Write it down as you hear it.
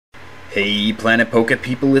Hey Planet Poke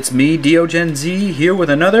people, it's me, Diogen Z, here with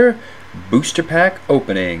another booster pack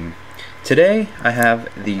opening. Today I have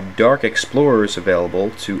the Dark Explorers available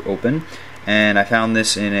to open, and I found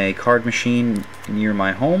this in a card machine near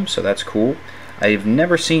my home, so that's cool. I've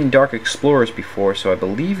never seen Dark Explorers before, so I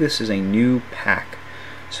believe this is a new pack.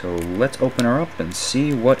 So let's open her up and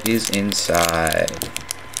see what is inside.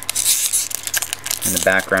 In the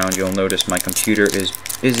background you'll notice my computer is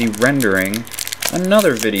busy rendering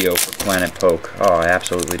another video for Planet Poke. Oh, I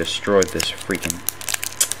absolutely destroyed this freaking...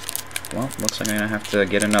 Well, looks like I'm gonna have to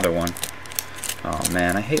get another one. Oh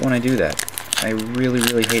man, I hate when I do that. I really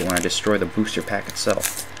hate when I destroy the booster pack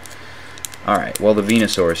itself. Alright, well the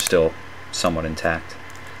Venusaur is still somewhat intact.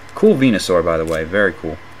 Cool Venusaur, by the way, very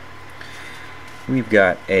cool. We've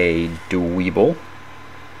got a Dweeble.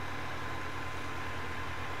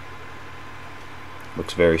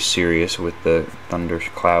 Looks very serious with the thunder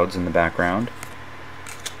clouds in the background.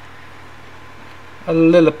 A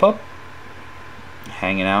Lillipup,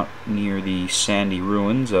 hanging out near the sandy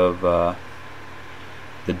ruins of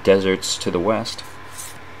the deserts to the west.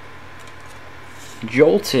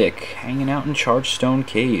 Joltik, hanging out in Chargestone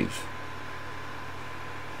Cave.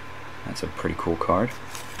 That's a pretty cool card.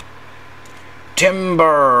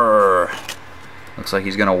 Timber! Looks like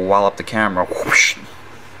he's gonna wallop the camera whoosh,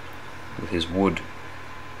 with his wood.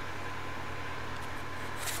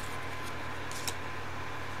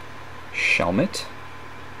 Shelmet.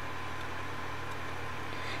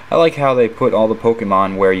 I like how they put all the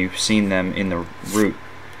Pokemon where you've seen them in the route.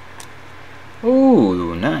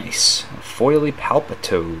 Ooh, nice. A foily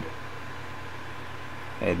Palpitoad.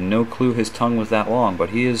 I had no clue his tongue was that long, but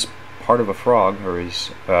he is part of a frog, or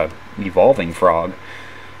he's evolving frog,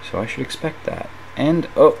 so I should expect that. And,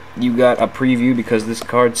 oh, you got a preview because this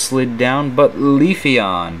card slid down, but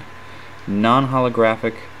Leafeon.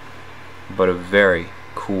 Non-holographic, but a very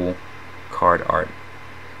cool card art.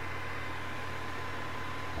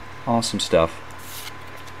 Awesome stuff.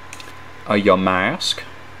 A Yamask.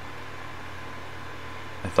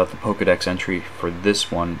 I thought the Pokedex entry for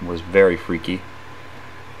this one was very freaky.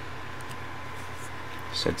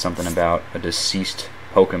 Said something about a deceased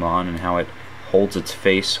Pokemon and how it holds its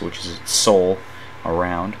face, which is its soul,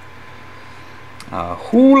 around.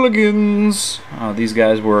 Hooligans! These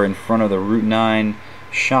guys were in front of the Route 9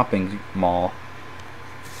 shopping mall.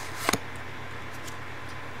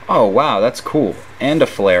 Oh wow, that's cool. And a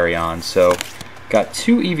Flareon, so got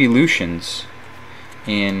two evolutions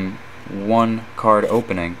in one card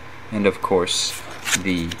opening. And of course,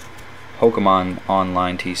 the Pokemon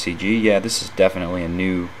Online TCG. Yeah, this is definitely a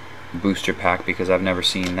new booster pack because I've never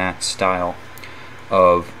seen that style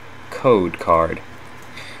of code card.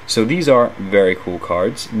 So these are very cool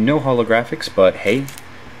cards. No holographics, but hey,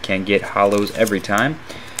 can get holos every time.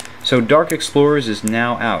 So Dark Explorers is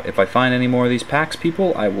now out. If I find any more of these packs,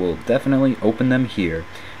 people, I will definitely open them here.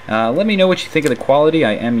 Let me know what you think of the quality.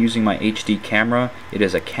 I am using my HD camera. It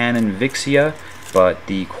is a Cannon Vixia, but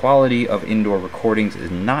the quality of indoor recordings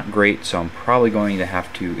is not great, so I'm probably going to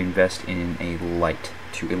have to invest in a light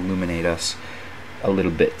to illuminate us a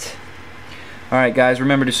little bit. Alright guys,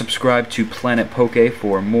 remember to subscribe to Planet Poke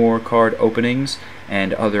for more card openings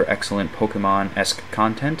and other excellent Pokemon-esque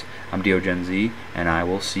content. I'm Diogen Z, and I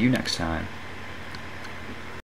will see you next time.